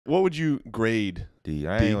What would you grade? D.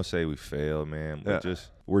 I ain't gonna say we failed, man.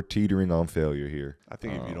 We're teetering on failure here. I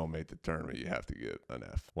think if you don't make the tournament, you have to get an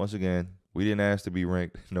F. Once again, we didn't ask to be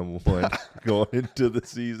ranked number 1 going into the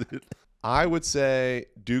season. I would say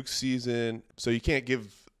Duke's season, so you can't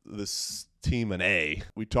give this team an A.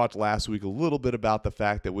 We talked last week a little bit about the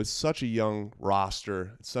fact that with such a young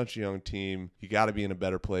roster, such a young team, you got to be in a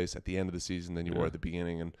better place at the end of the season than you were at the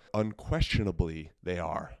beginning, and unquestionably they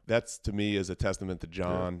are. That's, to me, is a testament to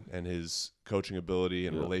John and his coaching ability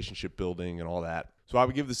and relationship building and all that. So I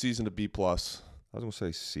would give the season a B+. I was going to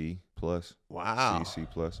say C+. Wow. C+.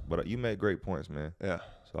 But you made great points, man. Yeah.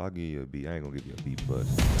 So I'll give you a B. I ain't going to give you a B+.